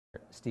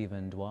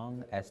Stephen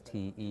Duong,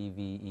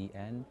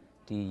 Steven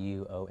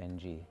Duong.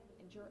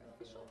 And your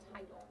official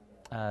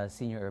title?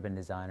 Senior Urban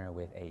Designer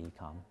with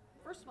AECOM.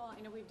 First of all,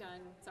 I know we've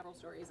done several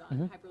stories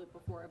on Hyperloop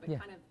before, but Yeah.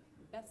 kind of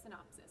best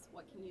synopsis,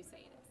 what can you say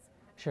it is?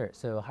 Sure.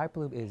 So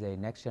Hyperloop is a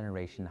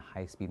next-generation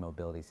high-speed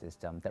mobility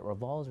system that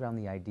revolves around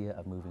the idea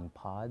of moving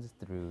pods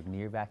through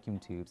near-vacuum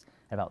tubes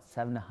at about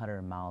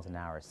 700 miles an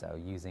hour or so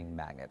using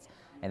magnets.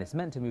 And it's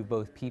meant to move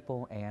both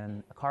people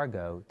and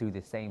cargo through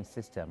the same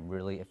system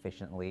really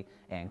efficiently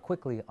and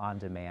quickly on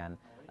demand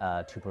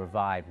to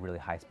provide really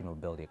high-speed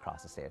mobility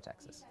across the state of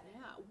Texas.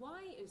 Yeah,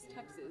 why is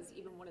Texas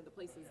even one of the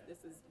places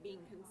this is being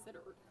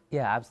considered?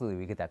 Yeah, absolutely.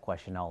 We get that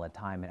question all the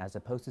time. And as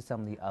opposed to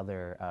some of the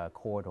other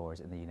corridors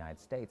in the United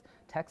States,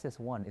 Texas,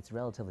 one, it's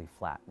relatively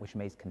flat, which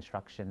makes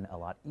construction a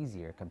lot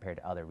easier compared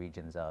to other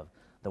regions of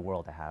the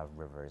world that have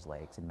rivers,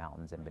 lakes, and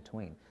mountains in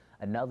between.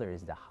 Another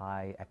is the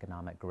high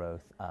economic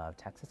growth of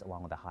Texas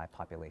along with the high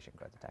population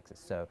growth of Texas.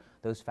 So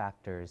those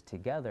factors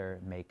together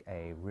make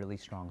a really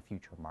strong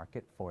future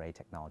market for a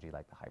technology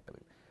like the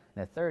Hyperloop.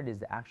 And the third is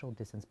the actual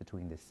distance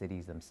between the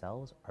cities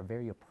themselves are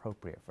very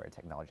appropriate for a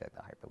technology like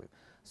the Hyperloop.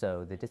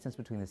 So the distance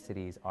between the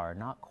cities are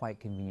not quite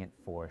convenient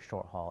for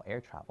short-haul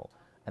air travel,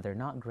 and they're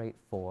not great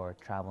for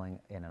traveling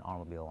in an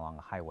automobile along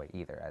a highway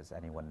either, as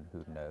anyone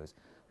who knows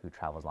who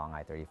travels along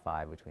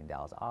I-35 between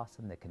Dallas and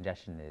Austin, the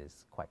congestion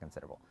is quite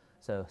considerable.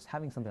 So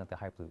having something like the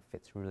Hyperloop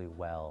fits really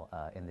well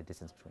in the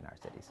distance between our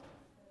cities.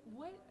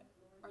 What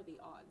are the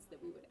odds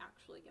that we would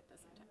actually get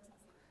this in Texas?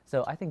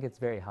 So I think it's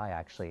very high,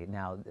 actually.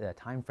 Now, the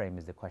time frame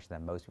is the question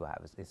that most people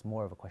have. It's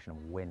more of a question of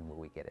when will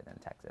we get it in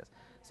Texas.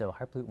 So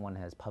Hyperloop One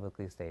has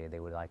publicly stated they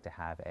would like to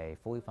have a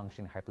fully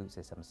functioning Hyperloop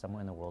system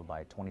somewhere in the world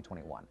by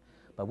 2021.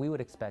 But we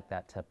would expect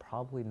that to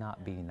probably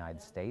not be the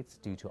United States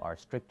due to our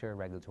stricter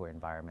regulatory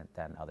environment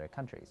than other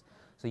countries.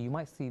 So you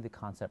might see the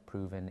concept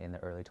proven in the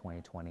early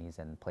 2020s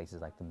in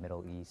places like the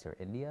Middle East or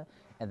India,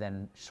 and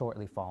then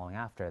shortly following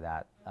after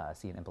that,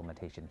 see an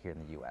implementation here in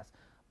the US.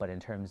 But in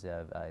terms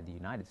of the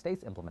United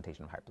States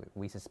implementation of Hyperloop,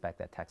 we suspect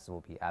that Texas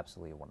will be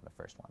absolutely one of the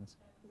first ones.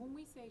 When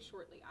we say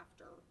shortly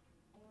after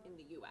in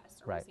the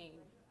US, are Right. we saying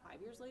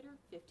 5 years later,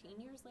 15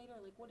 years later?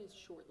 Like, what is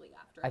shortly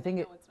after? I think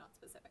know it's not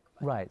specific.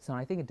 But Right, so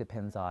I think it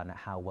depends on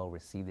how well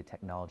received the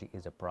technology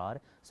is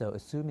abroad. So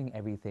assuming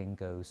everything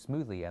goes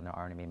smoothly and there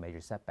aren't any major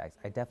setbacks,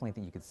 I definitely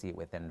think you could see it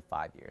within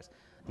 5 years.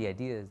 The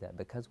idea is that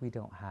because we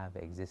don't have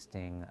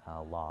existing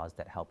laws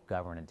that help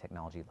govern a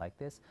technology like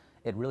this,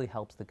 it really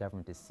helps the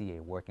government to see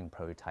a working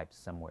prototype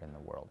somewhere in the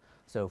world.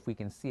 So if we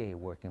can see a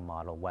working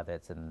model, whether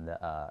it's in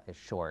a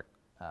short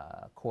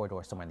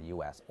corridor somewhere in the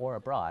US or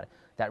abroad,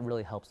 that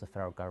really helps the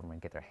federal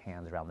government get their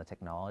hands around the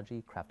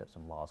technology, craft up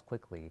some laws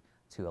quickly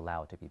to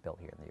allow it to be built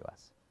here in the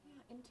US. yeah,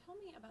 and tell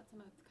me about some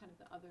of kind of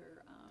the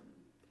other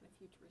kind of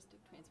futuristic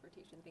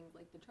transportation things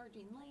like the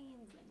charging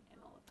lanes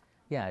and all of that.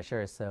 Yeah,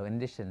 sure. So in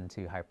addition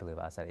to Hyperloop,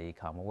 us at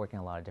AECOM, we're working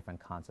on a lot of different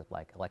concepts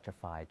like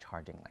electrified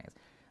charging lanes.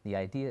 The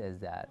idea is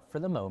that for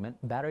the moment,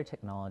 battery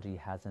technology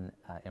hasn't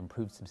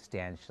improved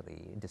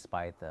substantially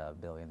despite the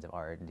billions of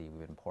R&D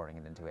we've been pouring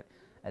into it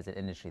as an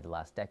industry the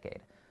last decade.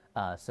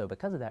 So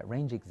because of that,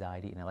 range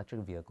anxiety in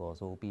electric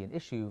vehicles will be an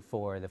issue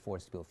for the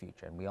foreseeable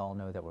future. And we all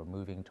know that we're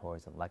moving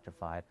towards an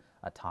electrified,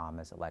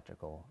 autonomous,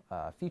 electrical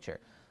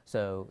future.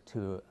 So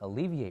to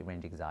alleviate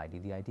range anxiety,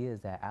 the idea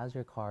is that as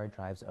your car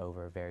drives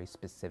over very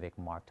specific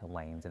marked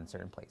lanes in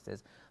certain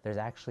places, there's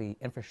actually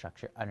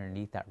infrastructure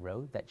underneath that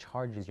road that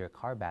charges your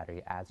car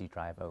battery as you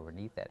drive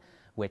underneath it,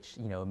 which,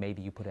 you know,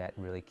 maybe you put it at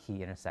really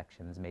key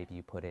intersections, maybe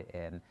you put it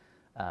in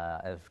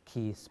a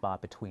key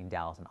spot between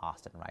Dallas and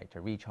Austin, right,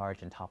 to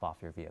recharge and top off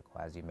your vehicle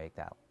as you make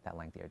that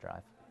lengthier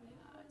drive. Yeah.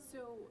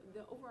 So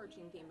the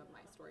overarching theme of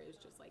my story is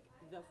just like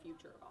the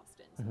future of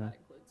Austin. So that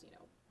includes,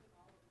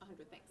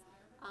 100 things.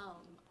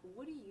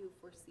 What do you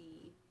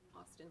foresee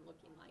Austin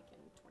looking like in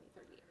 20,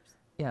 30 years?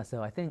 Yeah,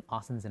 so I think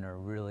Austin's in a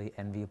really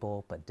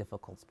enviable but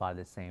difficult spot at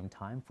the same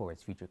time for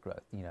its future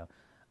growth.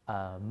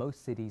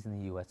 Most cities in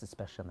the U.S.,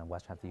 especially in the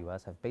west half of the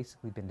U.S., have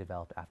basically been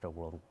developed after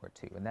World War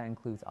II, and that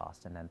includes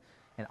Austin.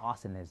 And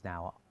Austin is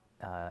now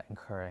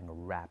incurring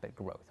rapid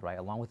growth, right,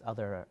 along with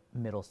other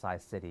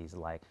middle-sized cities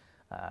like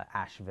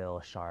Asheville,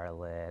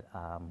 Charlotte,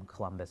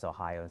 Columbus,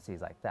 Ohio, and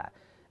cities like that.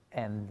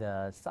 And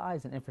the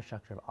size and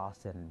infrastructure of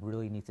Austin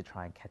really needs to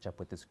try and catch up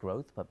with this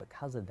growth, but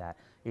because of that,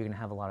 you're going to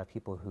have a lot of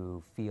people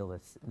who feel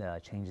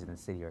the changes in the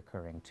city are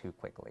occurring too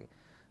quickly.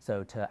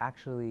 So to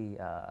actually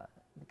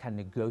kind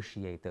of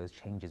negotiate those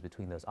changes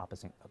between those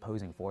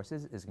opposing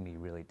forces is going to be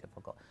really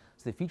difficult.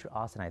 So the future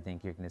Austin, I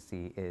think you're going to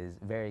see is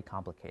very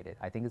complicated.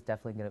 I think it's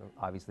definitely going to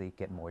obviously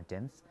get more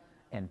dense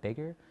and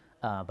bigger,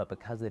 but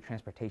because of the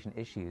transportation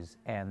issues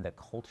and the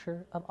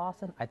culture of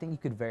Austin, I think you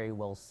could very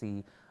well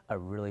see a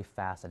really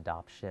fast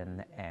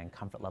adoption and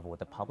comfort level with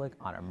the public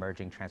on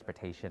emerging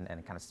transportation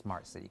and kind of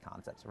smart city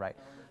concepts, right?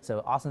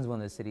 So Austin's one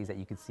of those cities that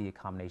you could see a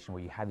combination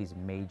where you have these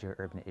major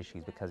urban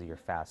issues because of your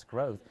fast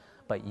growth,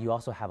 but you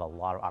also have a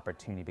lot of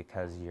opportunity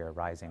because of your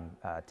rising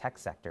tech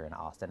sector in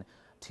Austin.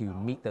 to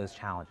meet those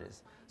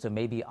challenges. So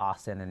maybe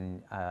Austin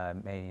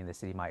and many in the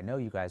city might know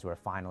you guys were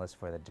finalists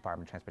for the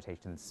Department of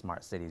Transportation's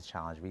Smart Cities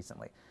Challenge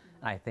recently.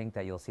 And I think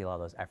that you'll see a lot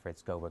of those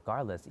efforts go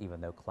regardless,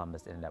 even though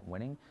Columbus ended up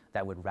winning.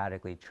 That would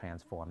radically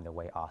transform the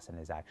way Austin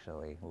is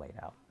actually laid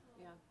out.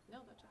 Yeah, no,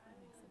 that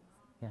definitely makes sense.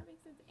 Yeah. That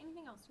makes sense.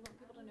 Anything else you want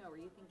people to know or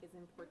you think is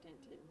important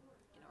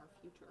in our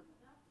future?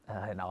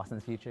 In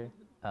Austin's future?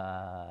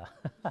 I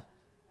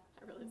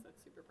realize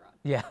that's super broad.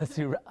 Yeah,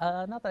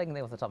 not that I can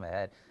think off the top of my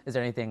head. Is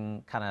there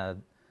anything kind of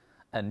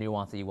a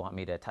nuance that you want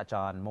me to touch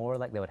on more,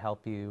 like that would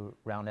help you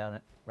round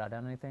down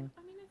anything?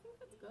 I mean, I think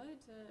that's good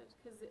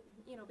because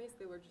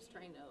basically we're just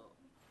trying to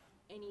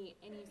any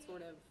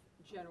sort of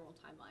general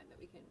timeline that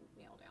we can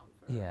nail down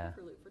for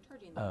hyperloop, for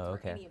charging lanes, or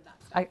any of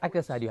that stuff. I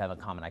guess I do have a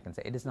comment I can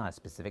say. It is not a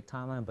specific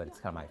timeline, but it's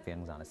kind of my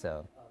feelings on it.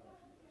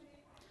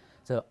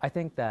 So I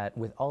think that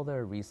with all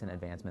the recent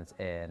advancements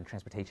in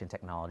transportation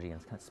technology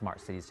and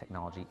smart cities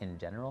technology in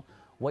general,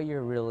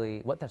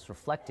 what that's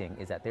reflecting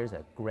is that there's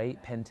a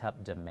great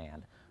pent-up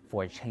demand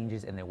for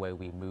changes in the way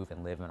we move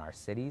and live in our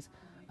cities.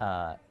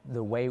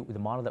 The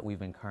model that we've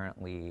been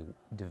currently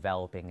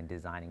developing and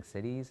designing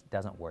cities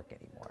doesn't work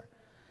anymore.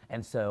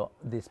 And so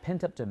this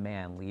pent-up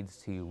demand leads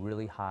to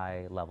really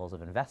high levels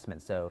of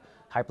investment. So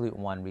Hyperloop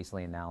One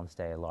recently announced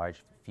a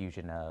large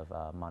fusion of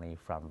money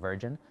from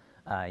Virgin.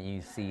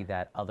 You see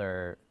that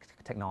other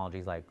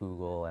technologies like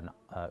Google and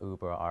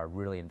Uber are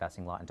really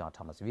investing a lot into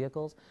autonomous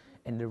vehicles.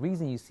 And the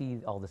reason you see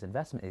all this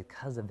investment is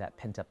because of that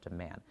pent-up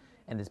demand.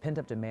 And this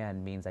pent-up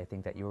demand means, I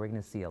think, that you're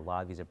going to see a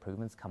lot of these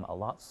improvements come a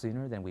lot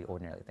sooner than we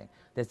ordinarily think.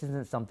 This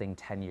isn't something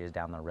 10 years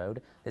down the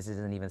road. This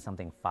isn't even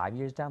something 5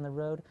 years down the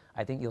road.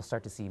 I think you'll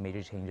start to see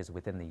major changes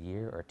within the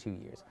year or 2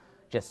 years.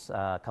 Just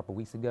a couple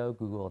weeks ago,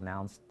 Google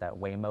announced that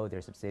Waymo,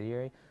 their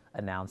subsidiary,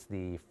 announced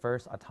the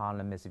first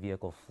autonomous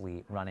vehicle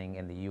fleet running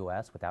in the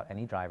US without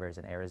any drivers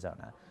in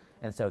Arizona.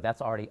 And so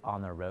that's already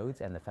on the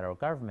roads, and the federal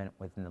government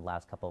within the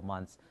last couple of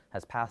months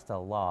has passed a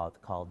law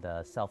called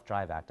the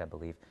Self-Drive Act, I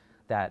believe,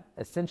 that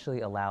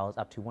essentially allows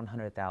up to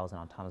 100,000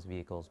 autonomous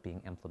vehicles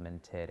being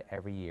implemented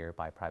every year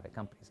by private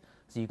companies.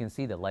 So you can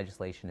see the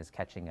legislation is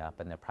catching up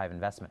and the private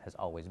investment has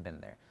always been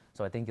there.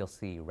 So I think you'll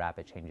see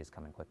rapid changes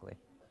coming quickly.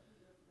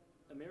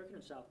 American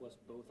and Southwest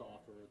both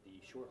offer the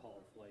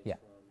short-haul flights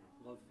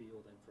from Love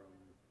Field and from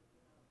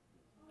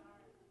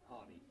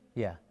Hobby.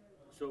 Yeah.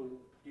 So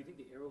do you think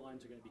the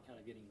airlines are going to be kind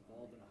of getting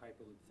involved in a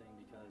Hyperloop thing,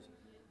 because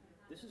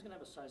this is going to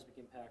have a seismic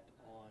impact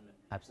on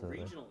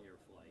regional air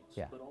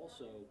flights, but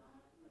also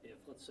if,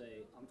 let's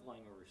say, I'm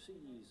flying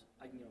overseas,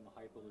 I can get on the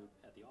Hyperloop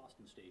at the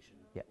Austin station,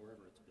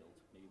 wherever it's built,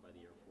 maybe by the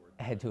airport.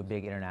 Head to a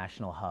big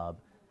international hub.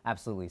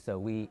 Absolutely. So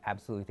we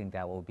absolutely think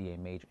that will be a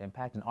major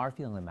impact. And our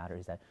feeling of the matter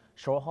is that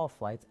short-haul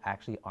flights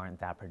actually aren't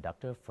that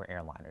productive for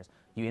airliners.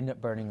 You end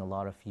up burning a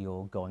lot of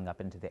fuel going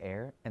up into the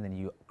air, and then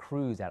you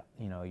cruise at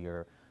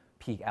your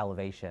peak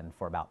elevation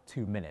for about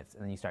 2 minutes,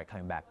 and then you start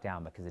coming back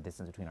down because of the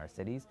distance between our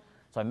cities.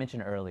 So I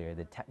mentioned earlier,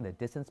 the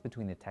distance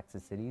between the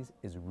Texas cities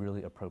is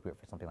really appropriate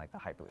for something like the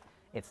Hyperloop.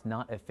 It's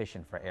not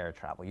efficient for air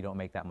travel. You don't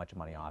make that much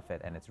money off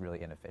it, and it's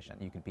really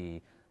inefficient.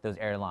 Those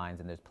airlines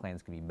and those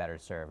planes could be better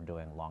served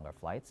doing longer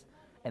flights.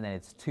 And then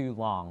it's too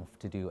long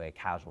to do a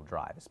casual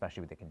drive,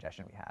 especially with the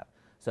congestion we have.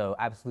 So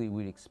absolutely,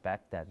 we'd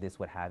expect that this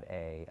would have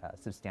a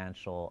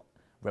substantial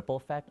ripple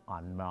effect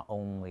on not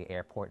only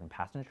airport and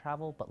passenger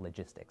travel, but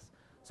logistics.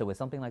 So with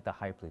something like the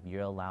Hyperloop,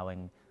 you're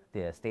allowing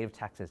the state of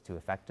Texas to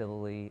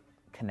effectively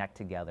connect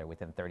together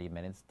within 30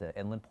 minutes the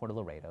inland port of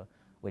Laredo,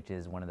 which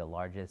is one of the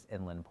largest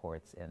inland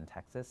ports in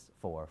Texas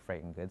for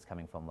freight and goods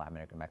coming from Latin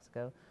America and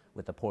Mexico,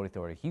 with the Port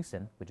Authority of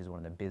Houston, which is one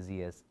of the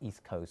busiest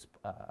East Coast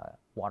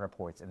water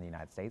ports in the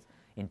United States,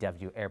 in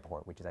DFW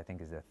Airport, which I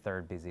think is the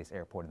third busiest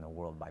airport in the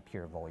world by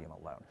pure volume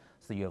alone.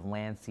 So you have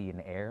land, sea,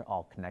 and air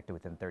all connected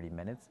within 30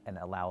 minutes, and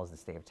it allows the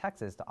state of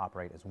Texas to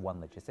operate as one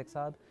logistics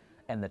hub.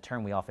 And the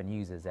term we often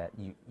use is that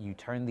you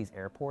turn these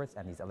airports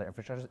and these other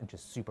infrastructures into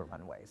super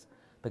runways,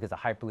 because the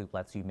Hyperloop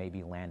lets you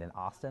maybe land in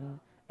Austin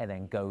and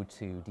then go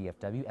to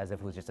DFW as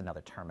if it was just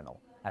another terminal,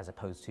 as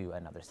opposed to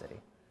another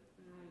city.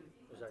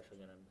 I was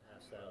actually going to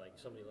ask that, like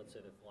somebody, let's say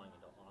they're flying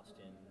into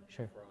Austin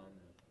from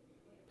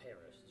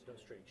Paris. It's no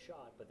straight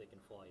shot, but they can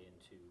fly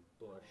into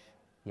Bush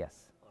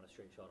on a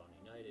straight shot on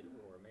United,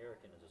 or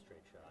American as a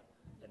straight shot.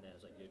 And then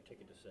it's like your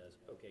ticket just says,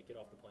 okay, get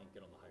off the plane,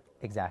 get on the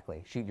Hyperloop.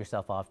 Exactly. Shoot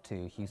yourself off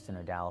to Houston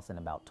or Dallas in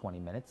about 20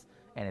 minutes,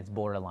 and it's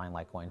borderline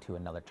like going to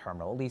another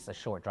terminal, at least a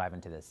short drive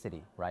into the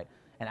city, right?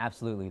 And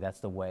absolutely, that's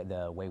the way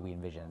we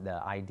envision.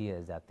 The idea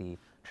is that the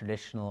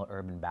traditional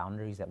urban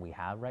boundaries that we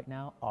have right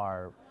now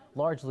are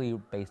largely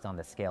based on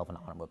the scale of an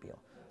automobile.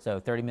 So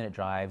 30-minute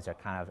drives are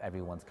kind of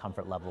everyone's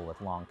comfort level with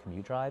long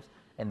commute drives,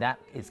 and that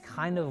is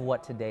kind of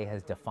what today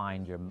has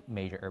defined your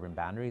major urban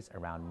boundaries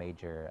around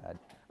major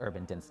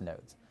urban dense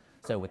nodes.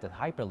 So with the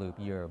Hyperloop,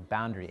 your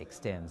boundary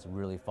extends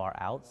really far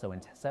out. So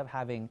instead of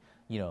having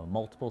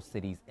multiple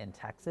cities in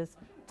Texas,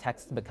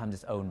 Texas becomes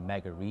its own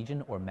mega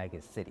region or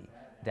mega city.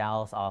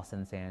 Dallas,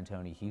 Austin, San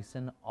Antonio,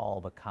 Houston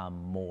all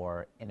become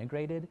more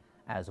integrated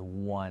as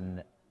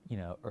one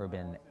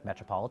urban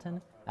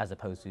metropolitan as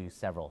opposed to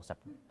several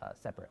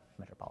separate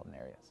metropolitan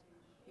areas.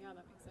 Yeah,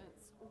 that makes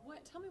sense.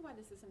 Tell me why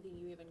this is something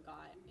you even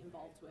got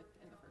involved with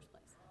in the first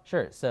place.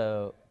 Sure.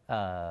 So,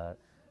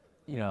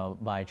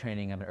 by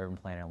training, I'm an urban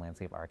planner and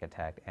landscape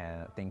architect,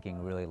 and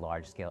thinking really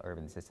large-scale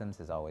urban systems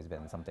has always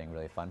been something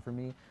really fun for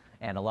me.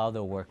 And a lot of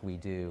the work we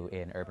do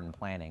in urban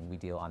planning, we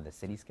deal on the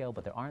city scale,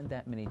 but there aren't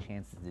that many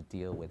chances to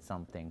deal with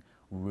something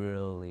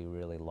really,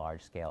 really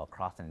large scale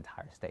across an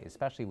entire state,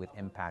 especially with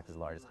impacts as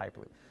large as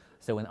Hyperloop.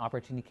 So when the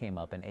opportunity came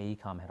up, and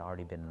AECOM had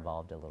already been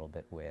involved a little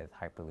bit with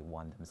Hyperloop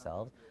One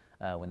themselves,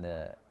 when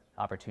the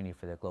opportunity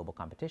for the global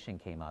competition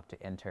came up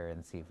to enter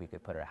and see if we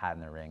could put our hat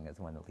in the ring as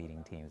one of the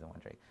leading teams in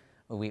wondering,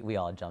 we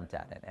all jumped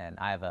at it. And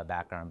I have a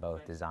background in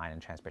both design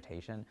and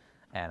transportation,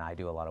 and I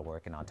do a lot of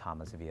work in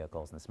autonomous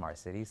vehicles and smart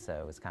cities, so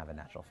it was kind of a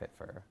natural fit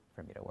for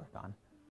me to work on.